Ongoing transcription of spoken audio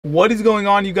What is going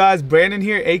on, you guys? Brandon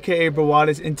here, aka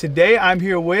Brawadis, and today I'm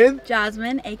here with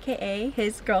Jasmine, aka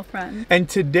his girlfriend. And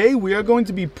today we are going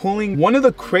to be pulling one of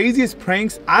the craziest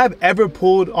pranks I've ever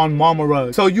pulled on Mama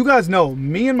Rug. So you guys know,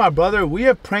 me and my brother, we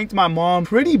have pranked my mom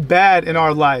pretty bad in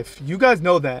our life. You guys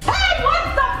know that. Hey, what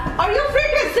the? Are you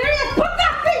freaking serious? Put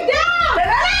that thing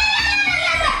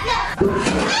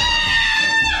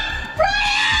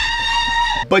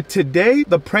down! But today,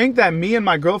 the prank that me and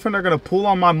my girlfriend are gonna pull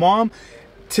on my mom,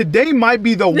 today might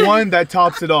be the one that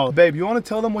tops it all. Babe, you want to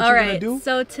tell them what you're going to do?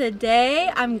 So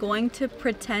today I'm going to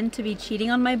pretend to be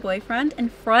cheating on my boyfriend in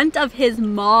front of his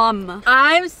mom.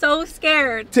 I'm so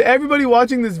scared. To everybody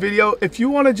watching this video, if you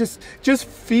want to just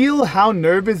feel how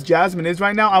nervous Jasmine is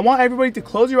right now, I want everybody to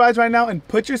close your eyes right now and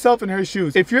put yourself in her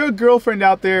shoes. If you're a girlfriend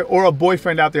out there or a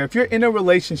boyfriend out there, if you're in a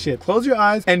relationship, close your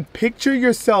eyes and picture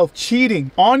yourself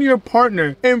cheating on your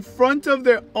partner in front of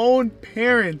their own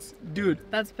parents. Dude,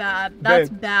 that's bad. That's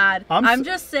bad. I'm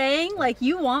just saying, like,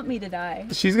 you want me to die.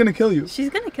 She's gonna kill you. She's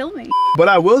gonna kill me. But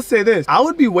I will say this, I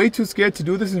would be way too scared to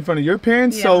do this in front of your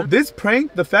parents. Yeah. So this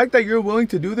prank, the fact that you're willing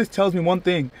to do this tells me one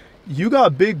thing. You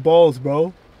got big balls,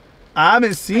 bro. I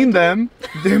haven't seen them.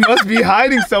 They must be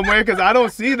hiding somewhere because I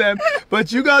don't see them.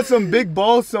 But you got some big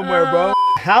balls somewhere, bro.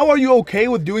 How are you okay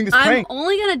with doing this prank? I'm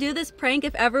only gonna do this prank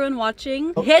if everyone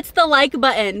watching hits the like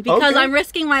button because I'm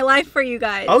risking my life for you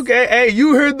guys. Okay, hey,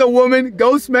 you heard the woman.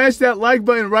 Go smash that like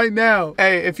button right now.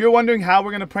 Hey, if you're wondering how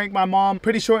we're gonna prank my mom,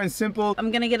 pretty short and simple.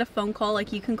 I'm gonna get a phone call,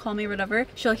 like you can call me or whatever.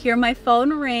 She'll hear my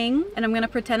phone ring and I'm gonna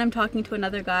pretend I'm talking to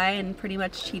another guy and pretty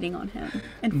much cheating on him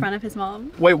in front of his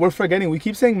mom. Wait, we're forgetting. We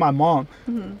keep saying my mom.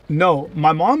 No,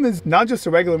 my mom is not just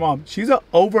a regular mom. She's an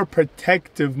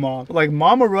overprotective mom. Like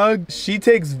Mama Rug, she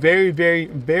takes very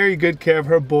good care of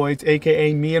her boys,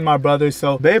 aka me and my brother.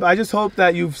 So babe, I just hope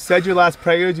that you've said your last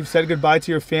prayers, you've said goodbye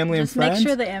to your family and friends. Just make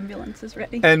sure the ambulance is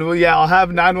ready. And well, yeah, I'll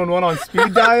have 911 on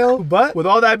speed dial. But with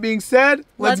all that being said,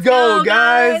 let's go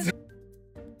guys.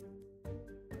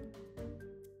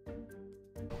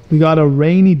 We got a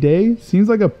rainy day. Seems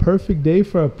like a perfect day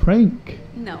for a prank.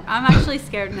 No, I'm actually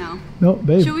scared now. No,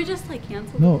 babe. Should we just like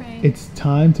cancel the prank? No, it's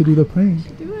time to do the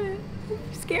prank. Do it.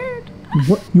 I'm scared.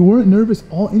 What? You weren't nervous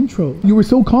all intro. You were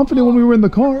so confident when we were in the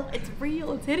car. It's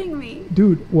real. It's hitting me.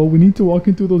 Dude, well, we need to walk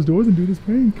in through those doors and do this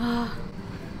prank.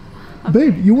 Okay.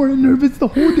 Babe, you weren't nervous the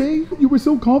whole day. You were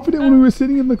so confident when we were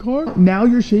sitting in the car. Now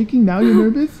you're shaking. Now you're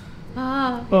nervous.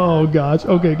 Oh gosh.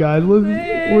 Okay, guys, we're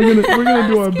gonna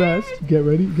do our best. Get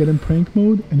ready. Get in prank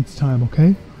mode, and it's time.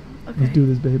 Okay. Let's do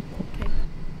this, babe. Okay.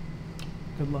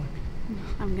 Good luck.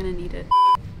 I'm gonna need it.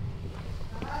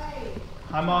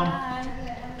 Hi, Mom. Hi.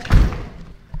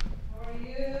 How are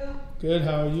you? Good,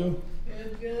 how are you?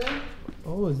 Good.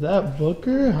 Oh, is that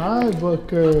Booker? Hi,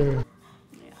 Booker.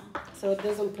 Yeah. So it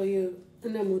doesn't put you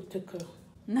in a mood to cook?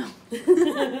 No.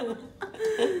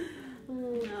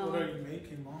 What are you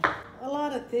making, Mom? A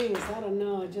lot of things. I don't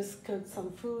know. I just cooked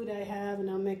some food I have, and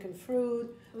I'm making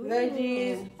fruit,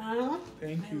 veggies.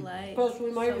 Thank you. Of course,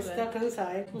 we might be stuck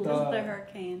inside. This is the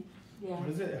hurricane. Yeah. What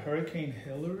is it? Hurricane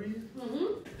Hillary?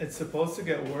 It's supposed to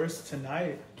get worse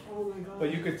tonight. Oh my God.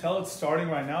 But you could tell it's starting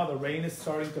right now. The rain is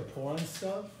starting to pour and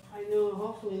stuff. I know.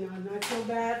 Hopefully not. Not so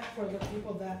bad for the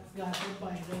people that got hit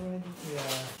by it already.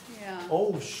 Yeah. Yeah.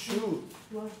 Oh shoot!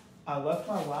 What? I left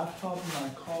my laptop in my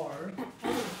car.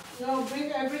 No,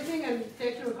 bring everything and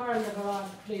take your car in the garage,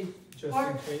 please. Just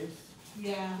in case.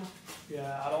 Yeah.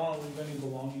 Yeah, I don't want to leave any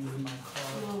belongings in my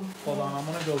car. No. Hold on, I'm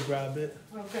gonna go grab it.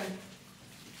 Okay.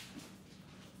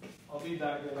 I'll be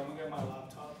that good. I'm gonna get my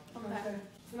laptop. Okay.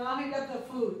 Now he got the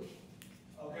food.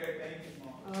 Okay, thank you,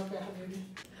 Mom. Okay.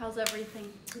 How's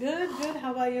everything? Good.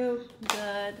 How about you?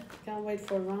 Good. Can't wait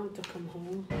for Ron to come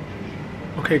home.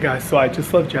 Okay, guys, so I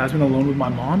just left Jasmine alone with my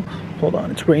mom. Hold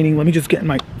on, it's raining. Let me just get in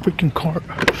my freaking car.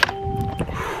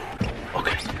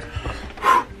 Okay.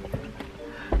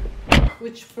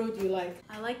 Which fruit do you like?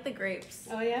 I like the grapes.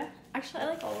 Oh, yeah? Actually, I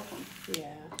like all of them.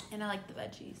 Yeah. And I like the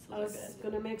veggies. I was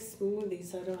gonna make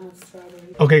smoothies. I don't have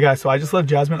strawberries. Okay, guys, so I just left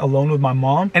Jasmine alone with my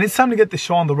mom, and it's time to get the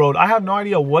show on the road. I have no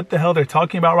idea what the hell they're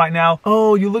talking about right now.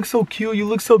 Oh, you look so cute. You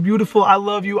look so beautiful. I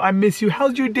love you. I miss you.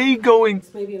 How's your day going?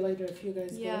 Maybe later if you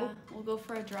guys Yeah, go. we'll go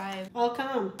for a drive. I'll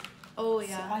come. Oh,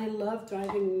 yeah. I love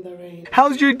driving in the rain.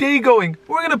 How's your day going?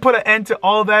 We're gonna put an end to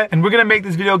all that, and we're gonna make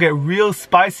this video get real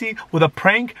spicy with a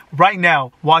prank right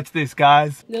now. Watch this,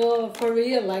 guys. No, for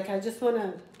real. Like, I just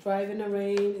wanna drive in the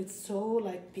rain. It's so,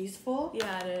 like, peaceful.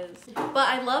 Yeah, it is. But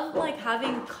I love, like,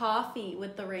 having coffee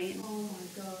with the rain. Oh,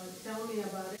 my God. Tell me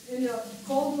about it. You know,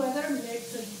 cold weather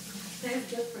makes it taste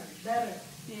different, better.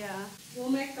 Yeah.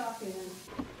 We'll make coffee then.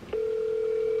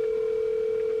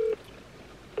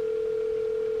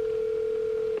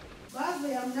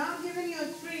 Leslie, I'm not giving you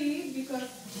a treat because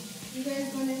you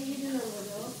guys gonna eat in a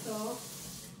little, so.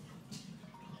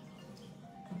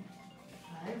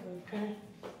 Okay.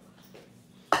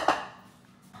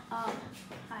 Hi.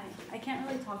 I can't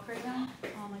really talk right now. I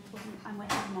told him I'm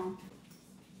with his mom.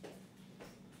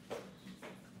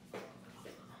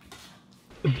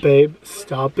 Babe,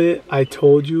 stop it. I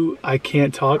told you I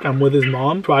can't talk. I'm with his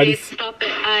mom. Babe, stop it.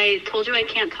 I told you I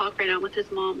can't talk right now with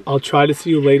his mom. I'll try to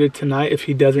see you later tonight if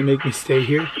he doesn't make me stay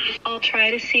here. I'll try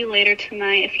to see you later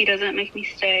tonight if he doesn't make me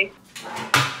stay.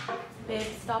 Babe,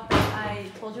 stop it. I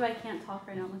told you I can't talk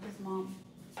right now with his mom.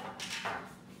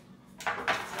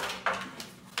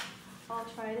 I'll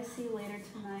try to see you later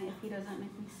tonight if he doesn't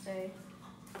make me stay.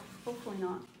 Hopefully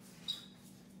not.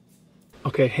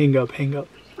 Okay, hang up, hang up.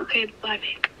 Okay, bye,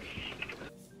 babe.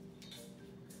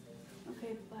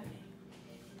 Okay, bye,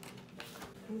 babe.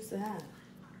 Who's that?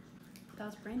 That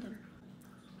was Brandon.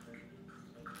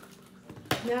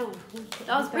 No.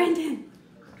 That was Brandon.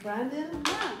 Brandon?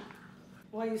 Yeah.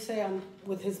 Why you say I'm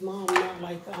with his mom, not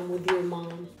like I'm with your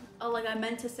mom? Oh, like I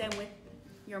meant to say I'm with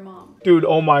your mom. Dude,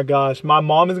 oh my gosh, my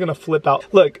mom is gonna flip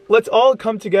out. Look, let's all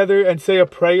come together and say a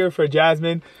prayer for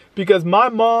Jasmine because my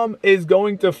mom is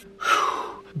going to...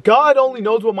 God only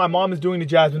knows what my mom is doing to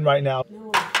Jasmine right now.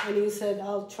 No, and you said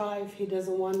I'll try if he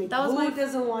doesn't want me. That was Who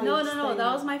doesn't want no, you to no, no. stay That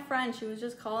here? was my friend. She was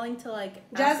just calling to like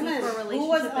Jasmine, ask me for a relationship who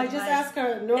was? I just advice. asked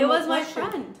her. Normal It was my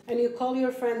question. friend. And you call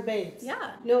your friend babes?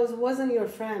 Yeah. No, it wasn't your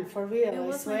friend. For real, It I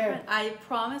was my swear. friend. I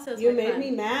promise it was You my made friend.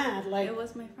 me mad. Like It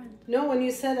was my friend. no, when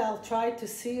you said I'll try to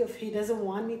see if he doesn't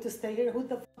want me to stay here, who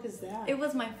the fuck is that? It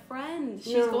was my friend.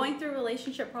 She's No. going through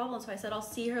relationship problems, so I said I'll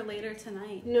see her later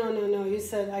tonight. No, no, no. You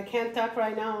said I can't talk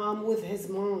right now. I'm with his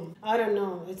mom. I don't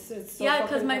know. It's so Yeah,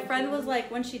 because fucking my friend was confusing.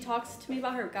 like, when she talks to me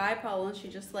about her guy problems, she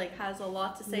just like has a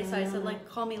lot to say. So I said like,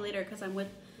 call me later because I'm with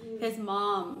his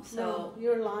mom. So No,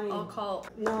 you're lying. I'll call.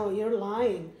 No, you're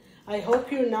lying. I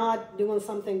hope you're not doing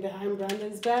something behind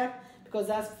Brandon's back because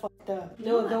that's fucked up.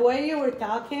 No, the way you were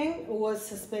talking was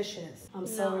suspicious. I'm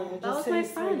sorry. I that just was say my it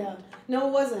straight friend. out. No,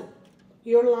 it wasn't.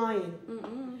 You're lying.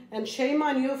 And shame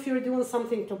on you if you're doing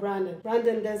something to Brandon.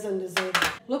 Brandon doesn't deserve it.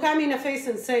 Look at me in the face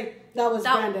and say, that was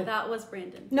Brandon. That was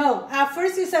Brandon. No, at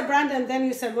first you said Brandon, then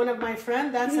you said one of my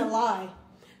friends. That's a lie.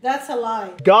 That's a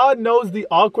lie. God knows the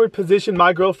awkward position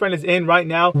my girlfriend is in right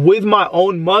now with my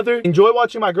own mother. Enjoy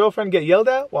watching my girlfriend get yelled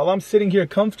at while I'm sitting here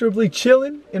comfortably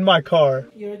chilling in my car.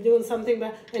 You're doing something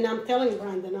bad. And I'm telling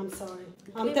Brandon, I'm sorry.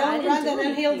 I'm Okay, telling but I didn't Brandon do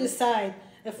and he'll anything. decide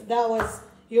if that was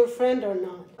your friend or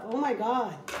not. Oh my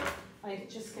God. I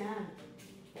just can't.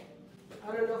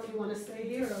 I don't know if you want to stay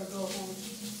here or go home.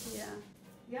 Yeah.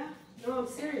 Yeah, no, I'm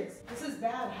serious. This is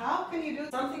bad. How can you do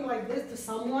something like this to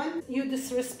someone? You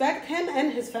disrespect him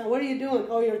and his family. What are you doing?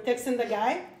 Oh, you're texting the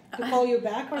guy to call you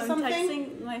back or I'm something?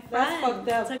 texting my friend. That's fucked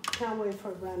up. Can't wait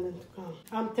for Brandon to come.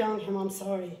 I'm telling him I'm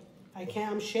sorry. I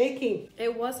can't. I'm shaking.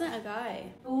 It wasn't a guy.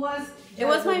 It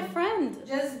was my friend.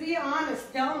 Just be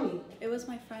honest. Tell me. It was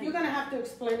my friend. You're gonna have to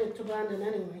explain it to Brandon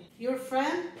anyway. Your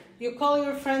friend, you call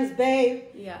your friend's babe.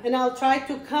 Yeah. And I'll try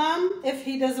to come if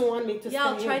he doesn't want me to stay Yeah,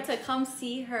 I'll try here. to come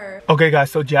see her. Okay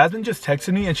guys, so Jasmine just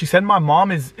texted me and she said my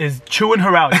mom is chewing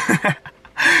her out.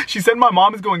 She said my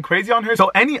mom is going crazy on her.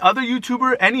 So any other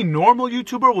YouTuber, any normal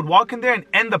YouTuber would walk in there and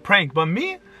end the prank. But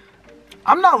me,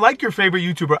 I'm not like your favorite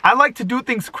YouTuber. I like to do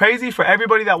things crazy for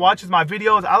everybody that watches my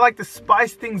videos. I like to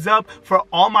spice things up for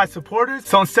all my supporters.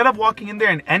 So instead of walking in there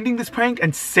and ending this prank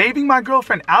and saving my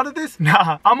girlfriend out of this,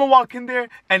 nah, I'm gonna walk in there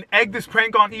and egg this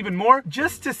prank on even more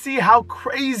just to see how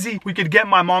crazy we could get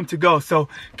my mom to go. So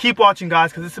keep watching guys,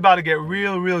 because it's about to get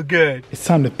real good. It's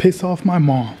time to piss off my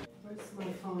mom. Where's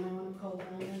my phone? I want to call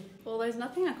Brandon. Well, there's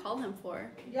nothing to call him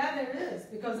for. Yeah, there is.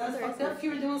 Because that's There fucked isn't. up. If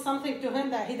you're doing something to him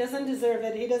that he doesn't deserve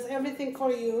it. He does everything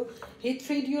for you. He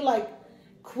treat you like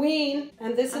queen.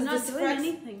 And this I'm is not doing disrespect.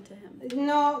 anything to him.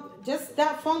 No, just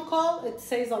that phone call, it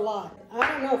says a lot. I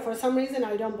don't know. For some reason,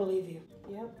 I don't believe you.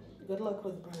 Yep. Good luck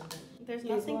with Brandon. There's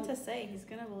He's nothing one. to say. He's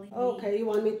gonna believe me. Okay, you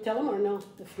want me to tell him or no?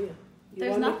 If you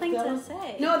There's want me nothing tell to him?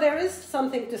 say. No, there is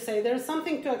something to say. There's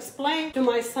something to explain to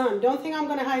my son. Don't think I'm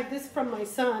gonna hide this from my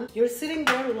son. You're sitting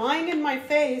there lying in my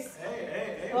face.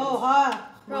 Hey. Oh, ha.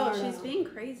 Bro, No, she's no. being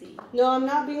crazy. No, I'm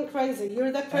not being crazy.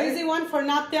 You're the crazy one for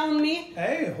not telling me.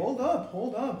 Hey, hold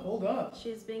up.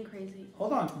 She's being crazy.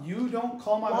 Hold on. You don't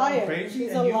call my Liar. mom crazy.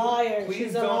 She's and a you liar. Please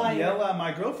She's a don't liar. yell at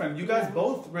my girlfriend. You guys Yeah.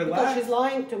 both Because relax. she's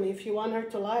lying to me. If you want her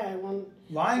to lie, I want.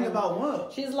 Lying about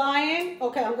what? She's lying.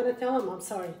 Okay, I'm gonna tell him. I'm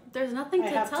sorry. There's nothing I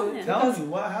to have tell to him. Tell Because me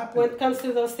what happened. When it comes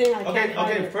to those things, I can't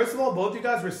hide Okay. it. First of all, both you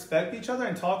guys respect each other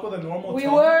and talk with a normal We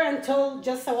tone. were until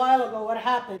just a while ago. What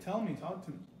happened? Tell me, talk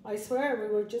to me. I swear,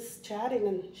 we were just chatting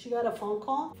and she got a phone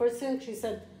call. First thing she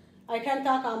said, I can't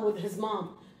talk. I'm with his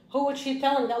mom. Who would she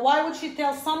tell him that? Why would she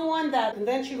tell someone that? And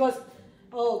then she goes,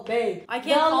 oh, babe. I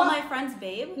can't call my friends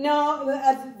babe? No,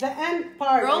 at the end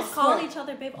part. Girls call each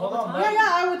other babe all the time. Yeah,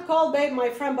 I would call babe my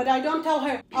friend, but I don't tell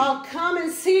her, I'll come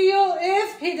and see you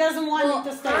if he doesn't want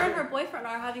me to stay. Her and her boyfriend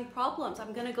are having problems.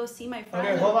 I'm going to go see my friend.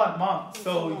 Okay, hold on, Mom.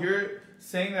 So you're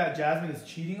saying that Jasmine is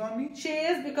cheating on me? She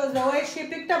is, because the way she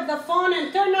picked up the phone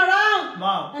and turned around.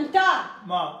 Mom. And talked.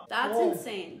 Mom. That's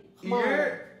insane.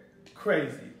 You're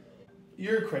crazy.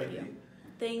 You're crazy.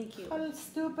 Thank you. Oh,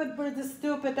 stupid, bird,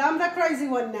 stupid. I'm the crazy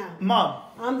one now. Mom.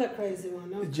 I'm the crazy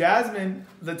one. Okay. Jasmine,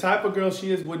 the type of girl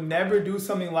she is, would never do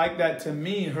something like that to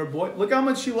me. Her boy, look how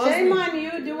much she loves Shame me. on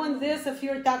you doing this if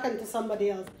you're talking to somebody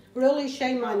else. Really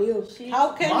shame on you.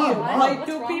 How can Mom, you Mom. like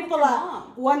two people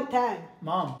at one time?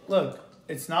 Mom, look,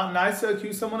 it's not nice to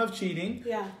accuse someone of cheating.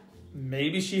 Yeah.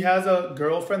 Maybe she has a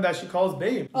girlfriend that she calls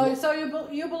babe. Oh, so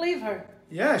you believe her?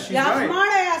 Yeah, she's right.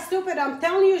 Yeah, stupid. I'm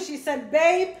telling you, she said,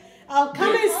 babe, I'll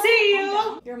come and see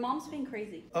you. Your mom's being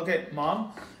crazy. Okay,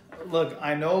 Mom, look,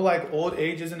 I know like old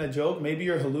age isn't a joke. Maybe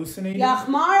you're hallucinating. Yeah,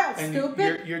 and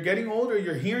stupid. You're getting older.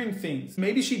 You're hearing things.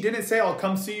 Maybe she didn't say, I'll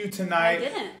come see you tonight. I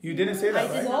didn't. You didn't say that,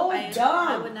 right? So dumb.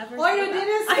 I would never Oh, say you that.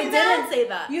 didn't say I that? didn't say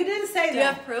that. You didn't say that. Do you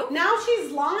have proof? Now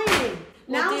she's lying.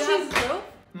 Well, Now do you she's... have proof?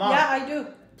 Mom, Yeah, I do.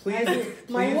 please,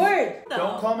 My please word.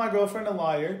 don't call my girlfriend a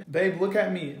liar. Babe, look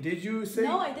at me. Did you say?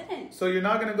 No, I didn't. So you're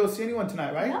not going to go see anyone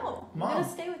tonight, right? No, Mom. I'm going to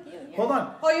stay with you. Yeah. Hold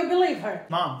on. Oh, you believe her?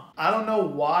 Mom, I don't know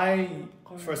why,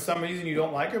 for some reason, you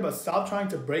don't like her, but stop trying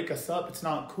to break us up. It's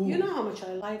not cool. You know how much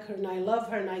I like her and I love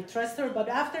her and I trust her, but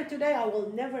after today, I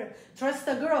will never trust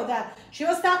a girl that she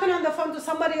was talking on the phone to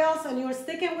somebody else and you were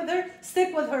sticking with her.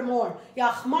 Stick with her more.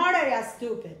 Ya khmara, ya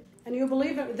stupid. And you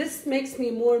believe her? This makes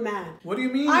me more mad. What do you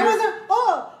mean? I wasn't,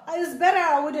 it's better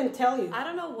I wouldn't tell you. I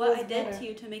don't know what I did to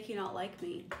you to make you not like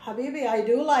me. Habibi, I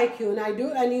do like you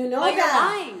and you know but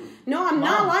that. You're lying. No, I'm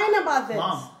not lying about this.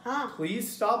 Mom,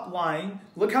 please stop lying.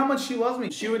 Look how much she loves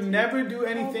me. She would never do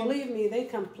anything. Oh, believe me, they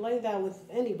can play that with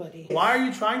anybody. Why are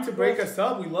you trying to break us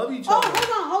up? We love each other.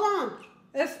 Hold on.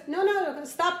 No,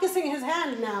 stop kissing his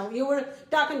hand now. You were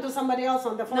talking to somebody else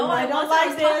on the phone. No, I don't wasn't. like I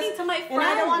was this. talking to my friend. And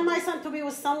I don't want my son to be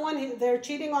with someone. They're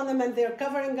cheating on them and they're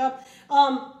covering up.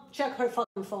 Check her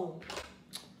fucking phone.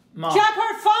 Mom, check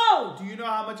her phone. Do you know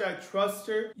how much I trust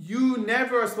her? You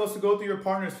never are supposed to go through your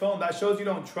partner's phone. That shows you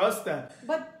don't trust them.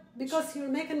 But because you're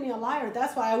making me a liar,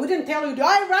 that's why I wouldn't tell you. Do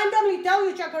I randomly tell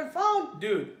you check her phone?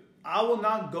 Dude, I will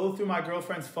not go through my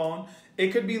girlfriend's phone.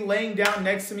 It could be laying down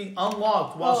next to me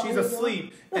unlocked while she's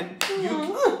asleep. And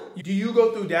do you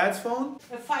go through Dad's phone?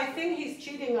 If I think he's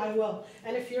cheating, I will.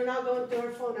 And if you're not going through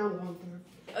her phone, I'm going through her.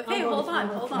 Okay, hold on.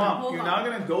 Mom, you're not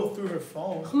going to go through her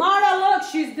phone. Mara, look,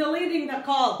 she's deleting the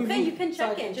call. Okay, you can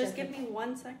check it. Just give me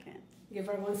 1 second. Give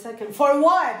her 1 second. For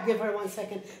what? Give her 1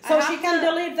 second. So she can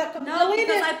delete the call. No,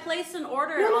 because I placed an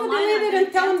order online. No, delete it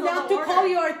and tell him not to call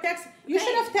you or text. You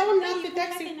should have told him not to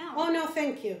text you. Oh, no,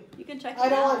 thank you. You can check it I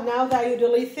don't want now that you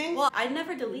delete things. Well, I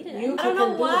never deleted it. You I don't know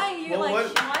can do why it. you're Well,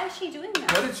 like, why is she doing that?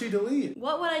 What did she delete?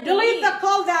 What would I delete? Delete the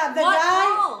call that the What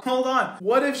guy. call? Hold on.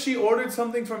 What if she ordered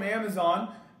something from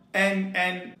Amazon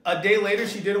and a day later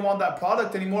she didn't want that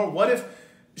product anymore? What if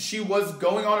she was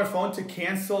going on her phone to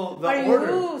cancel the order?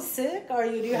 Are you sick?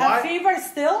 Do you have fever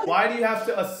still? Why do you have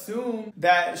to assume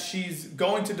that she's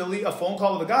going to delete a phone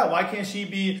call with a guy? Why can't she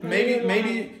be,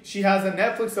 maybe she has a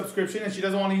Netflix subscription and she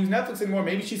doesn't want to use Netflix anymore.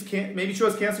 Maybe she was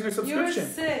canceling her subscription.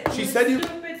 You're sick. She you're said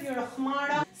stupid. You're a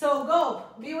khmara. So go.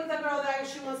 Be with the girl that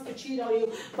she wants to cheat on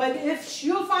you. But if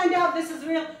you find out this is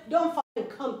real, don't fucking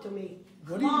come to me.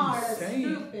 What are you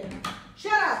saying? Stupid.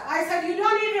 Shut up. I said you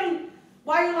don't even...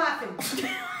 Why are you laughing?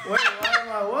 Wait, why am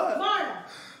I what? Mara.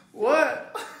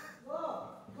 What?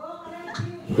 Go and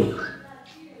you.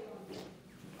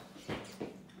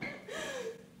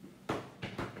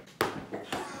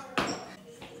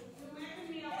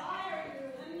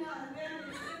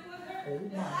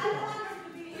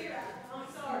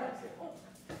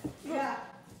 Yeah.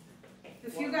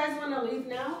 If you guys want to leave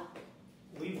now,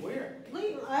 Leave where?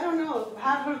 leave. I don't know.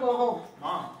 Have her go home.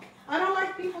 Mom. I don't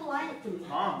like people lying to me.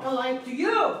 Mom. They're lying to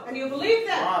you, and you believe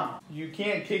that. Mom, you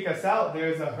can't kick us out.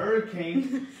 There's a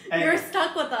hurricane. And You're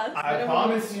stuck with us. I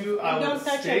promise you I will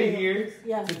stay here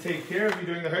to take care of you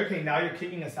during the hurricane. Now you're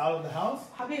kicking us out of the house?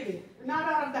 Habibi,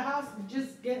 not out of the house.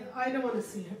 Just get. I don't want to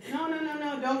see her. No.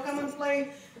 Don't come and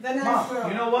play the nice girl.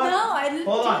 You know what? No, I didn't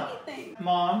Hold do on. anything.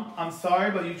 Mom, I'm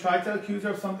sorry, but you tried to accuse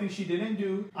her of something she didn't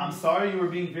do. I'm sorry you were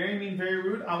being very mean, very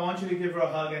rude. I want you to give her a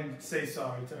hug and say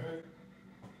sorry to her.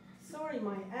 Sorry,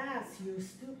 my ass, you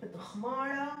stupid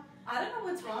khmara. I don't know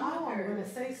what's wrong How with I'm her. gonna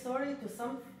say sorry to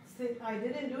something I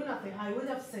didn't do nothing. I would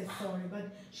have said sorry, but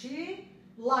she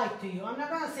lied to you. I'm not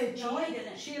gonna say cheat. No, I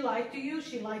didn't. She lied to you.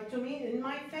 She lied to me in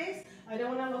my face. I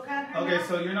don't want to look at her. Okay, now.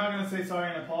 so you're not gonna say sorry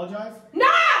and apologize?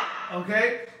 No!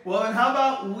 Okay, well then how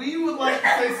about we would like to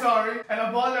say sorry and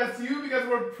apologize to you because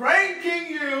we're pranking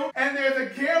you and there's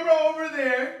a camera over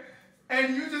there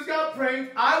and you just got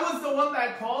pranked. I was the one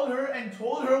that called her and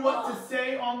told her what to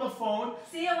say on the phone.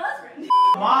 See, it was written.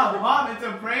 Mom, it's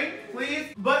a prank, please.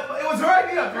 But it was her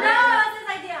idea. No, it was his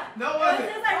idea. No, it It was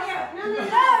wasn't. his idea. No, No,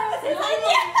 it was his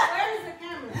idea. Where is the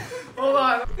camera? Hold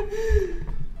on.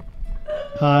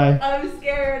 Hi. I'm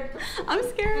scared. I'm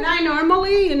scared. And I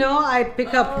normally, you know, I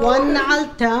pick up one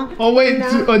alta. Oh wait,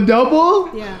 a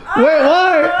double? Yeah. Wait,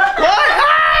 why?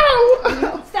 Why?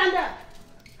 Ow! Stand up.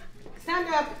 Stand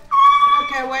up.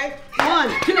 Okay, wait. 1,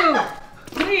 2,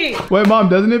 3. Wait, Mom,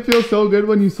 doesn't it feel so good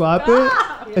when you slap it?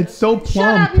 It's so Shut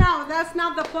plump. up now. That's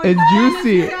not the point. It's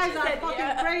juicy. You guys are fucking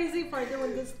Yeah. crazy for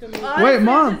doing this to me. Wait, It's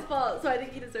Mom. his fault, so I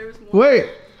think he deserves more. Wait.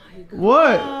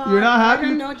 What? You're not I don't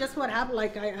happy? know just what happened.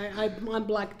 Like I'm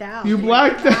blacked out. You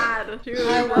blacked out.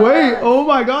 Bad. Wait, oh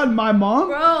my god, my mom?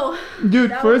 Bro.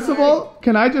 Dude, that first was of all,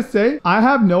 can I just say, I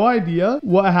have no idea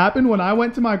what happened when I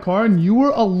went to my car and you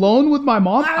were alone with my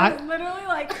mom. I was literally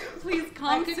like, please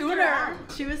come kicked her sooner. out.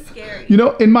 She was scary. You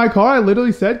know, in my car, I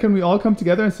literally said, can we all come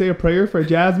together and say a prayer for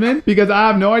Jasmine? Because I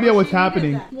have no idea what's She needed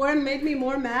happening. that. What made me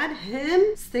more mad? Him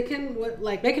sticking with,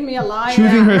 like, making me a liar.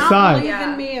 Choosing her not side. believing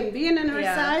Yeah. me and being in her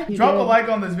Yeah. side. Drop a like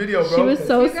on this video, bro. She was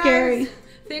so You guys scary.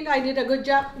 think I did a good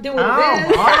job doing Ow,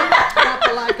 this? Mom.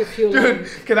 Drop a like if you like.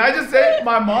 Dude, can I just say,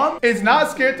 my mom is not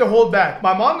scared to hold back.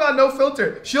 My mom got no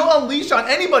filter. She'll unleash on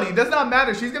anybody. It does not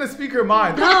matter. She's gonna speak her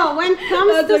mind. No, when it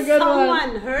comes That's to a good one.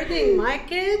 someone hurting my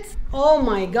kids, oh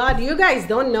my God, you guys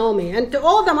don't know me. And to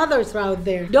all the mothers out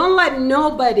there, don't let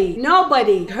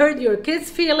nobody hurt your kids'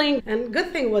 feeling. And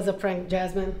good thing was a prank,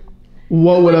 Jasmine.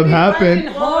 What would have Be driving happened?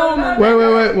 home.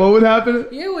 Wait. What would happen?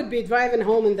 You would be driving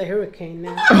home in the hurricane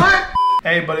now.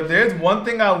 Hey, but if there's one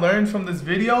thing I learned from this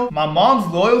video, my mom's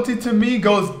loyalty to me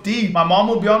goes deep. My mom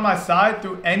will be on my side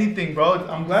through anything, bro.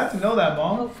 I'm glad to know that,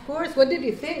 Mom. Of course, what did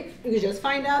you think? You just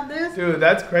find out this? Dude,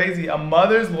 that's crazy. A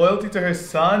mother's loyalty to her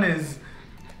son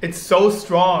it's so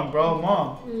strong, bro.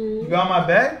 Mom, you got my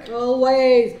back?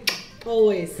 Always.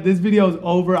 Always. This video is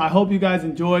over. I hope you guys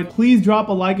enjoyed. Please drop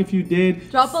a like if you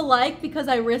did. Drop a like because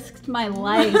I risked my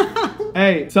life.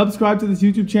 Hey, subscribe to this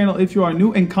YouTube channel if you are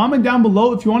new and comment down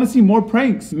below if you want to see more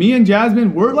pranks. Me and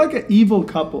Jasmine, we're like an evil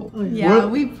couple. Yeah,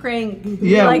 we prank.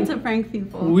 Yeah. We like to prank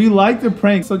people. We like to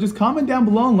prank. So just comment down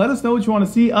below and let us know what you want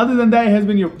to see. Other than that, it has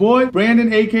been your boy,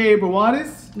 Brandon, aka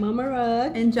Brawadis. Mama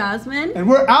Rug. And Jasmine. And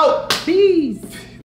we're out. Peace.